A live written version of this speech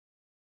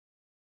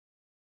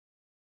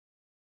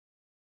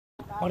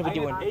What are we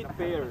doing? 8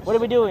 pairs. What are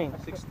we doing?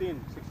 16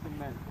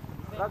 men.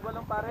 Brad,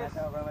 walang pares.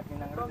 So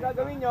ang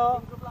gagawin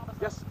nyo,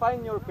 just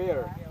find your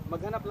pair.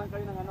 Maghanap lang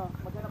kayo ng ano,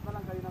 maghanap na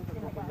lang kayo ng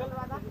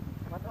pagkukunan.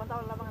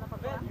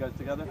 You guys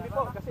together? Hindi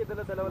po, kasi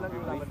dala-dalawa lang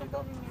yung laban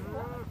dito.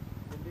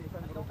 Hindi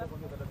isang grupo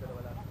kung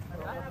dala-dalawa lang. So,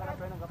 maghanap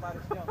kayo ng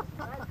kapares nyo.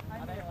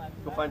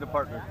 Go find a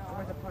partner.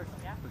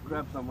 Let's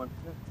grab someone.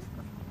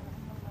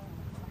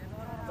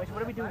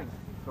 What are we doing?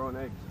 Throwing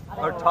eggs.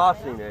 Or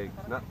tossing eggs,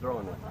 not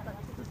throwing them.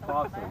 Just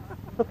tossing.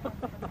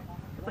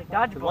 It's like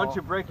Because dodgeball. once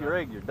you break your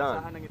egg, you're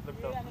done. Sahan ng itlog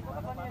to.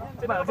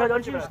 But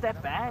don't you step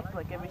back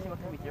like every single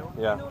time you throw?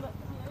 Yeah.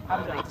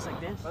 I'm like just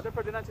like this. Brother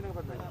Ferdinand, sino ang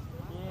partner niya?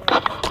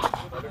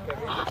 Brother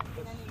Kevin,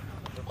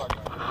 your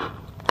partner.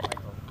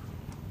 Michael.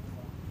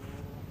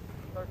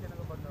 Sir, sino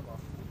ang partner mo?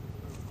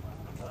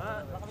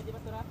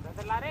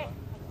 Brother Larry.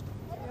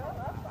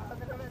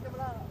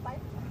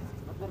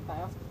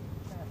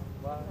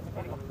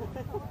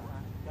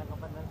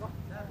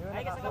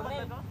 Ay, kasi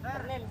kapatid ko.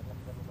 Ernel.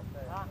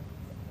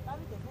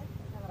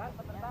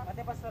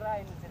 Pati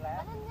pasurahin sila.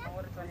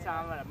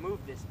 I'm gonna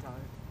move this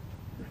time.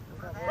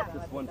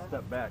 Just one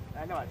step back.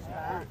 I know I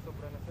should.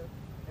 Sobra na sir.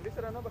 Hindi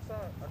sir, ano, basta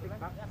ating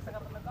back.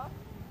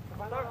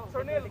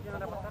 Sir Neil,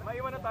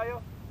 maiwan na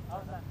tayo.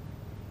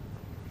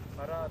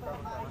 Para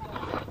tama-tama.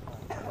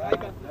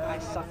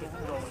 I suck at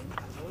throwing.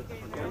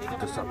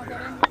 Just up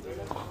here.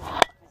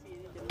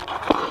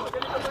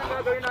 Ganito lang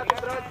gagawin natin,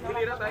 Brad.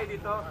 Hilira tayo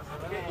dito.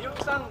 Okay, yung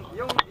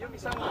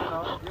isang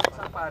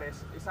pares,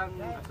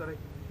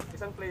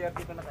 isang player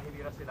dito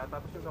nakahilira sila,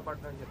 tapos yung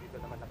kapartner niya dito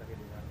naman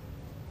nakahilira.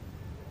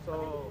 So,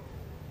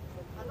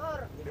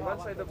 the one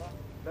side of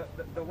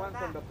the one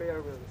from the pair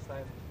will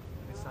stand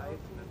this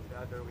side, and the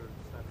other will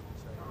stand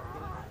this side.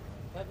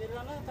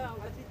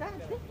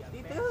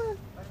 Dito.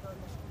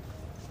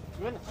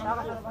 Yun,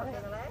 sama ka na pare.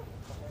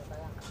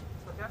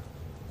 Okay?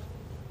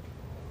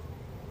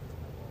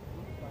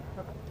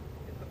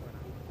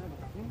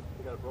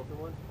 You got a broken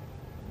one?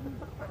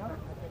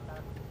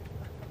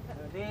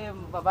 Hindi,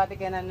 babati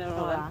kayo na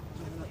nunuan.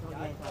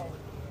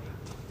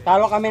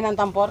 Talo kami ng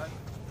tampor.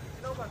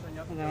 Sino ba sa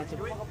inyo?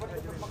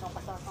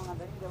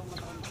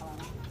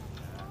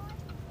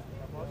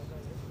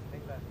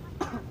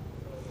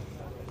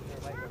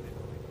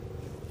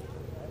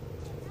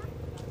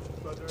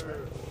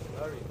 Brother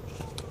Larry.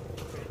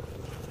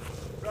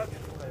 Brad,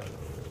 ito tayo.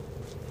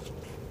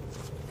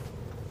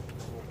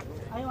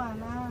 Ay,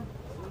 wala.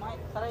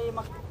 Taray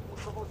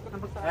mag-propose ka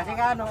ng basta. Kasi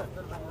nga ano.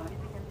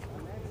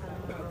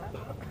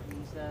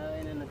 Sa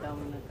ina na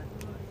tamo na ka.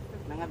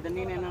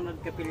 Nangadani na nanonood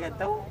kapilya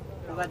daw.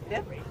 Tugad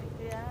yan.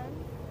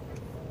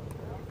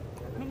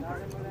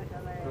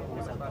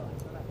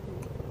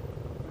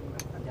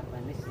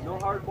 Japanese. No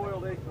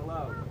hard-boiled eggs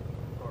allowed. Of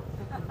course.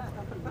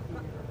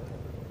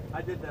 I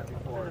did that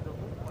before.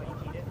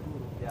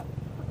 Yeah.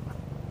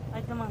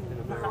 Ay, tamang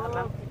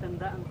nakaalam.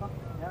 Tandaan ko.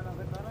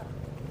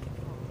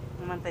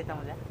 Namantay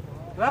tamo dyan.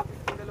 Wow!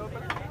 Gano'n?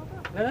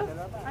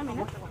 Amin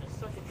na.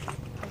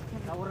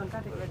 Nauran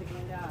ka, di pwede ka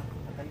nila.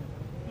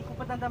 Hindi ko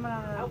patanda man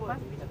ang lapas.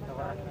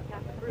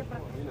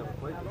 You never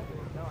played this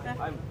game. I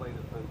haven't played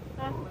it since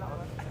I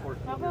was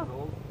 14 years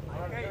old.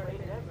 Okay.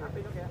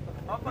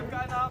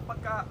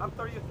 Pagka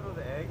after you throw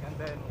the egg and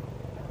then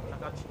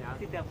na-catch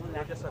niya, you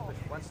just have to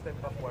one step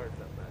backward.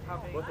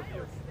 Both of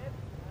you.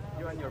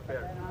 You and your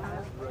pair.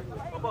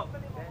 Opo.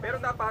 Pero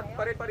dapat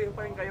pare-pareho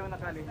pa rin kayo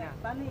nakali niya.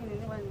 Paano yun?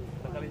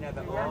 Nakali niya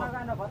daw. Yan ang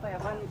ano ba ito?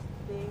 Yaban,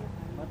 sting.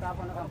 Bata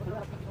po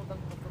nakapulot.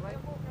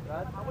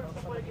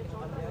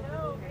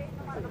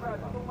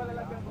 Kung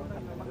malalagyan ko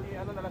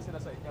ano na lang sila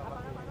sa inyo.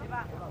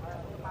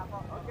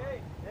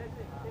 Okay.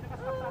 Sino mas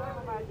kapsara ng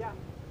mamaya?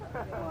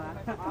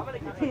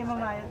 Hindi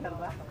mamayan sir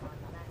ba?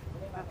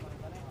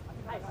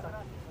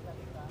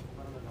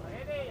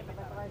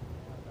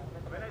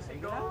 When I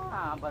say go,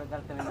 Ah,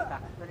 bargal kami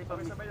nata.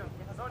 sabay-sabay yun.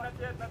 No, not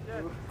yet, not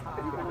yet.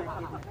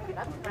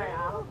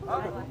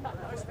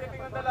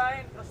 Stepping on the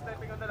line,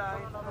 stepping on the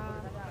line.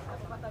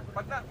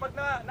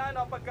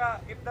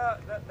 Pagka if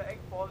the egg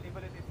fall,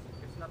 even if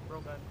it's not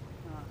broken,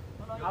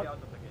 you'll be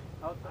out of the game.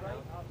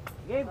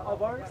 Game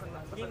over?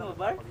 Game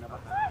over?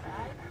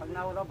 Pag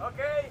naulog.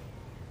 Okay,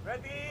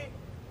 ready,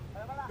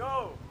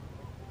 go.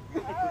 One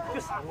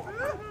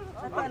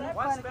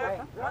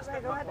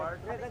step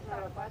backward.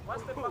 One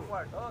step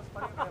backward. Oh,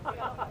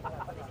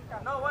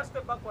 no, one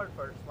step backward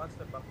first. One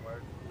step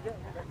backward.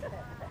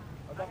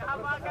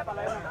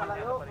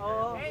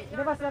 Oo.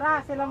 Di ba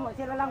sila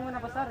lang muna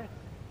ba sir?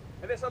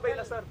 Hindi, sabay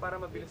na sir, para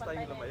mabilis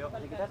tayong lumayo.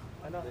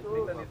 Ano,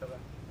 dito ka.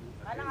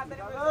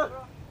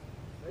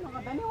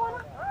 Nakadani wala.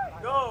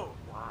 Go!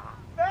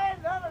 Okay.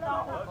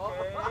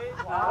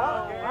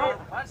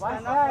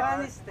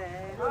 One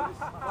step.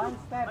 One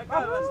step.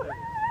 Michael, one step.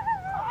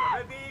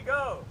 Ready,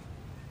 go!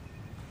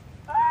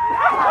 One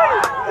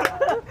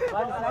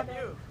How step. about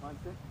you?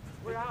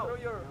 We're out.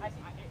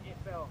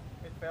 It fell.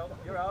 It fell?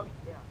 You're out?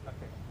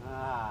 Okay.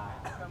 Ah.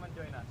 Come and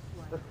join us.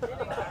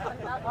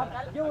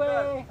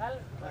 Joey.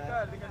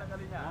 Michael, di ka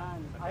nakali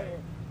niya. Ay.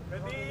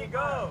 Ready,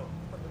 go!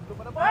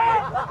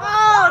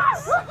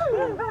 Out!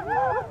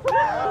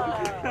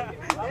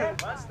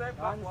 One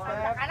One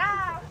step.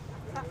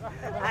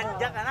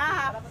 Andiyan ka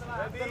na.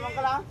 Tulungan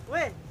ka lang.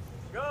 Uy.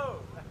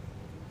 Go!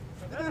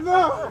 Dito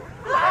mo!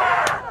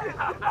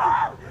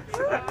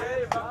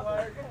 Okay,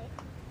 backward.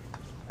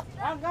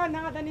 Hanggang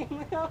nakadaning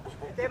mo yun.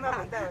 Tema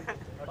mo.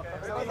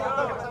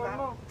 Paktawan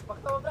mo.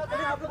 Paktawan mo.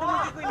 Dali ako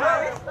dumigi ko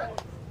inari.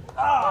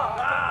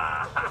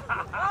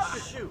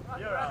 Shoot!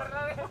 You're out.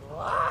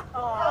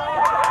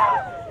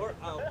 We're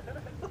out.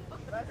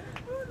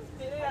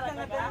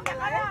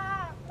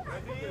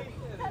 Ready?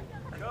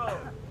 Go!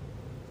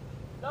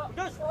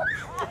 Dos.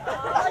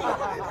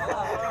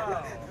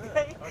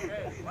 Okay,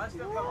 one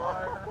step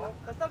backward.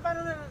 Basta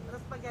paano na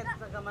spaghetti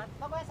sa gamat?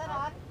 Mabuhay sa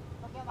lahat.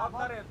 Up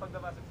na rin pag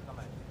nabasag sa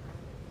kamay.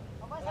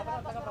 Mabuhay sa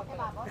lahat. Basta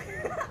kilabot.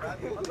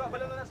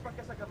 Magbabalo na spark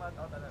ka sa gamat,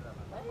 out na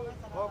naman.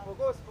 Oh,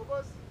 Focus,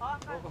 focus.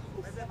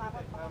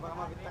 baka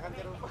mabitakan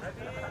ka rin.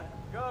 Ready?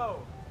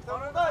 Go!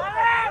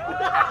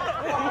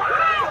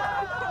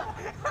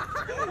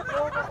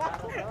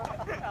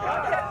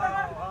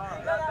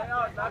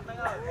 Lahat ng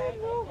out.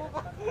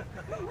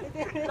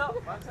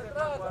 One step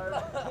backward.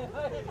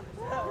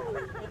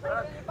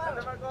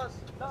 Ate Marcos,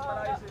 mas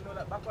malayo si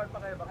Lula. Backward pa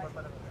kayo, backward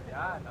pa lang.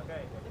 Yan,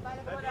 okay.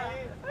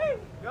 Ready?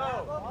 Go!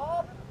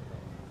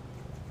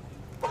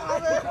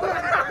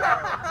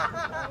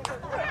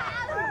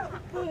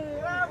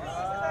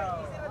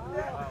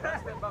 One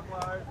step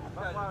backward.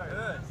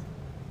 Backward.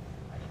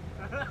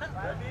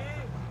 Ready?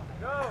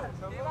 Go!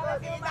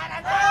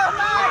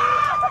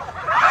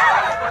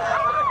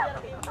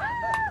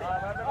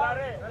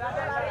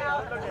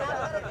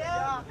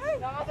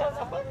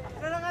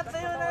 Nanangat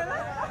sa'yo na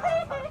lang.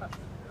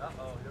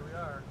 Uh-oh, here we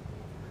are.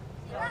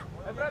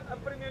 Ay, Brad, ang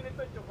premium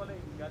nito,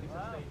 chocolate. Galing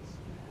sa States.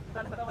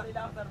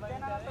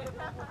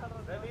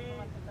 Ready?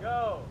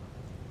 Go!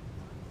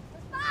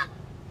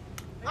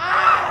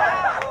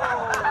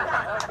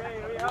 Okay,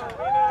 we have a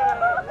winner!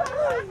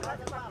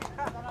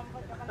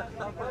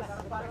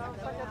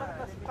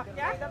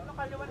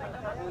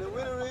 The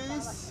winner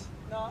is...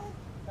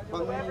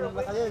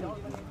 Pang-lakayin.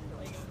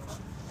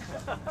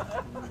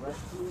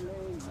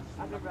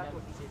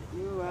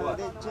 You are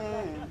the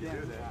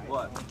champion.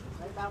 What?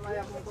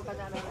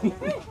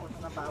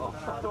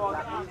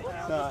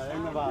 Sa,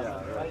 ayun na ba?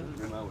 Yeah, right.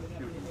 Then I was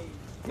shooting.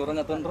 Turun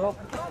na tong rock.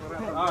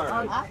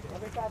 Alright.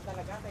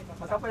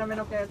 Magkapa namin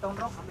ang kaya itong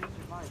rock.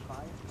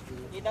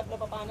 Idap na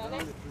papana na.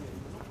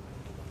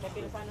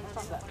 Kapilisan na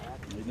natin.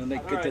 Hindi nung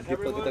nagkachat di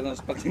pag kita ng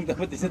spaghetti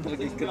dapat isa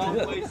talaga yung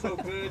katulad. Play so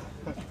good.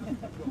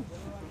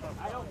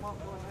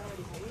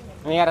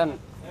 Nangyari,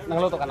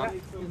 nangluto ka na?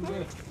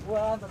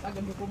 Wah,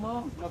 tatagan ko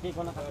mo. Okay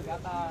ko na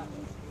kasagata.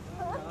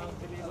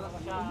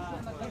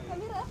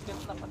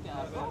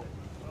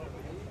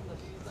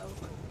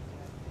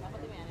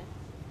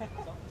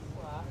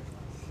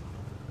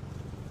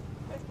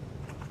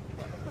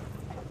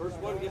 First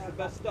one gets the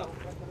best stuff.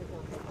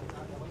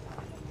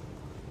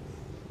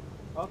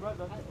 Oh, Brad,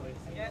 that's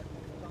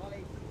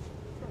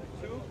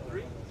Two,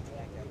 three?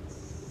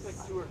 It's like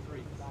two or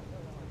three.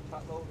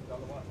 Taco,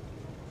 dalawa.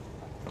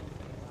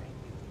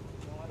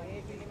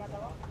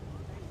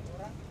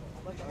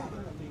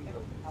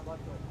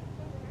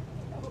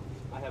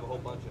 I have a whole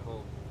bunch at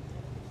home.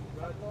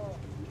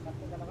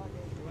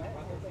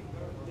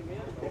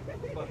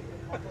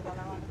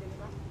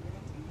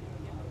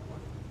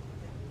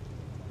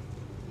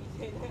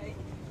 He's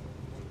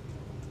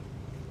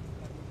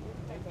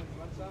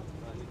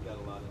got a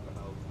lot in the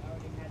house.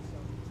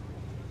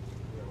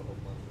 We have a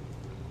whole bunch.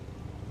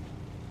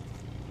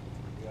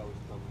 We always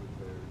come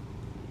prepared.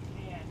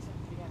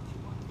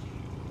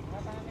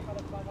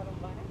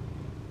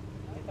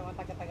 Ito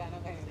mataga-taga na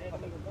kayo.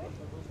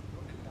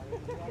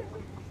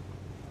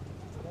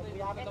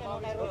 Yakin na nung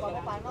Nairobi mo,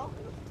 paano?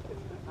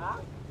 Ha?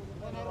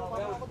 Nung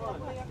Nairobi mo,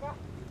 paano ka?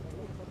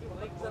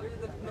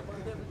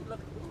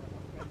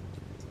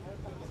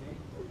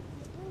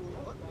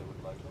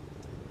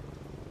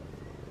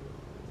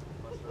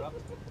 Muster up.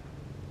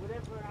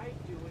 Whatever I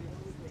do,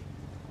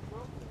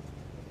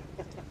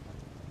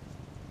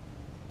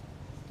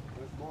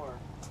 There's more.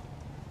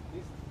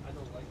 These I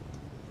don't like.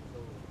 So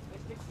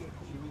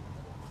chewy.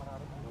 No.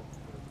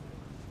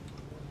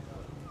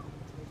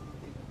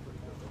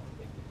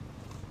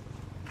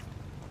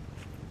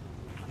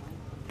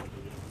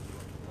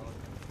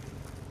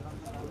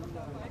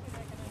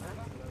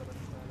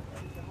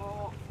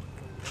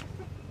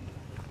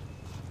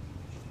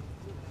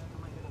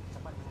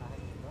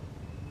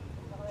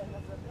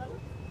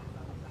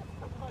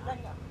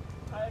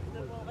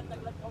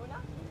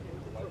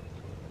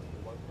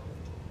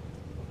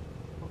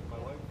 My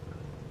wife.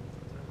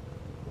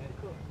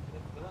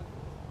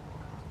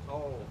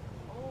 Oh,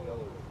 the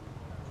other way.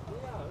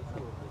 Yeah, that's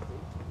cool.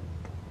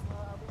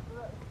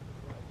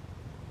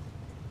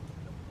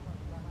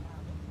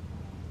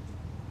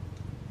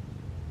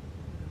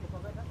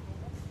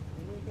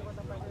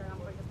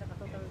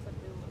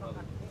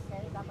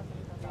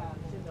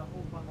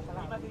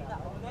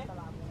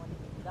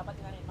 dapat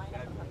nga rin minus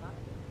ang sana.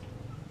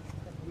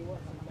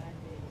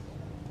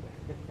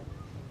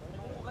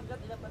 Kung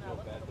ila pa na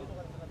ako.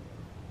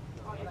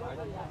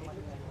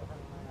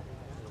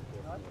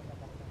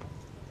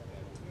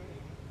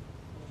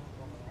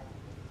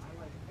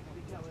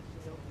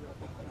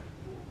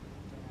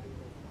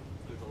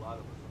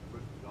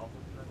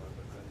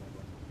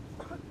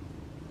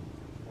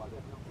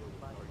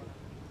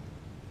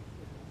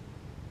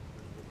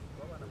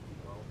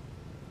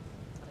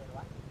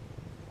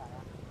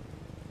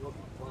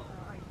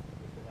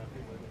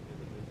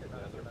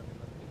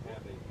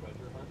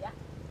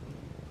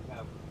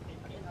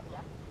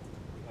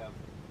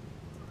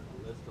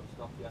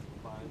 you have to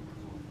find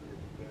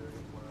bury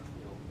it where,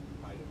 you know,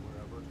 hide it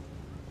wherever,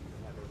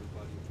 and have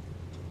everybody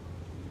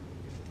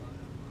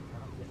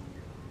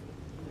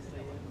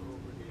stay in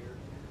over here.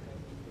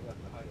 You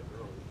have to hide it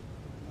early.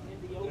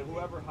 And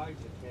whoever hides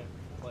it can't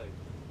play.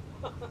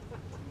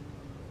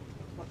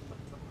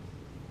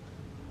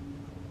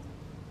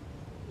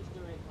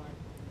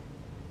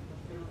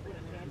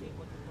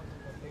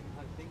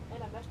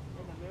 And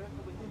in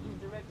America, when you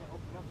Easter eggs and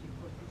open up, you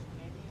put this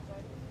candy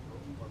inside it.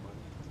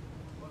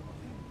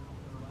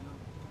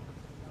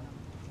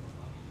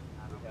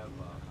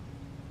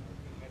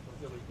 We have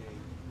silly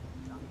games.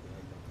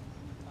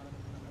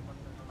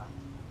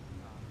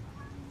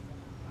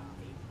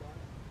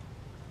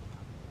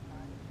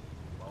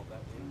 Well,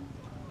 that game.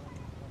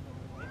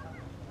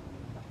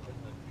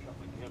 Shut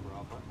my camera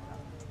off.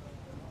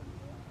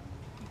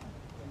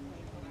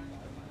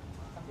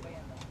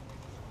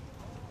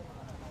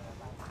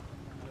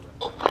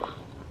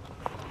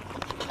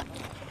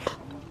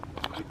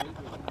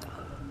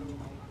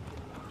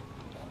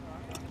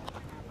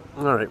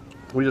 All right,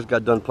 we just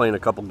got done playing a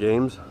couple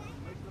games.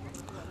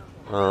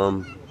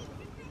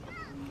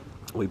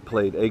 We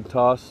played egg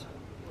toss,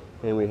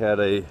 and we had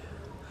a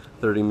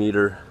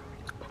 30-meter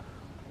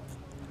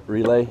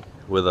relay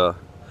with a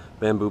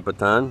bamboo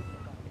baton.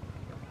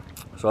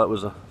 So that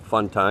was a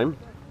fun time.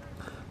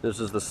 This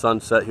is the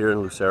sunset here in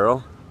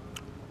Lucero.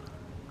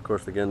 Of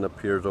course, again, the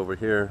pier's over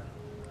here.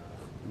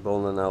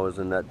 Bola now is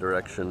in that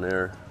direction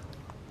there.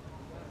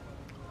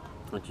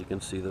 But you can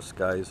see the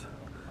sky's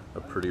a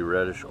pretty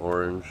reddish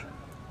orange.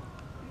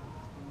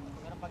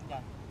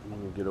 Let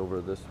me get over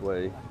this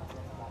way.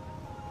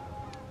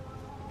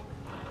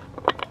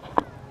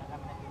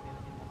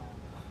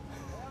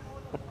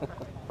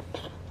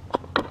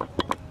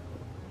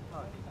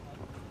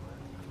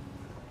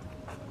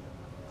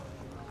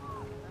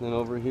 Then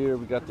over here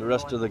we got the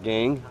rest of the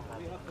gang.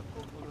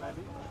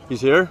 He's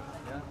here?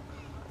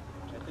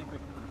 I think we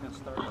can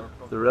start our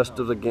program. The rest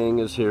of the gang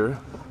is here.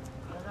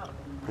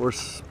 We're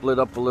split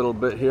up a little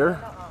bit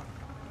here.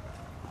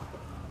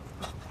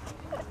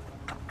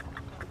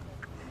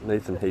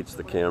 Nathan hates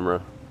the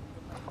camera.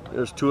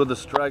 There's two of the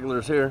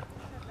stragglers here.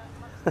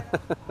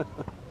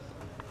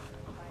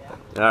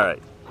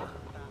 Alright.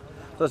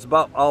 That's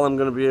about all I'm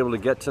going to be able to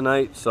get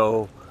tonight.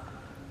 So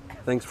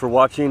thanks for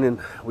watching,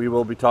 and we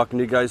will be talking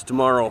to you guys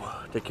tomorrow.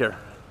 Take care.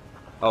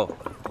 Oh,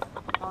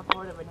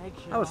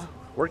 I was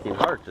working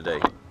hard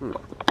today.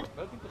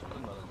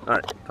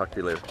 Alright, talk to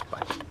you later.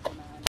 Bye.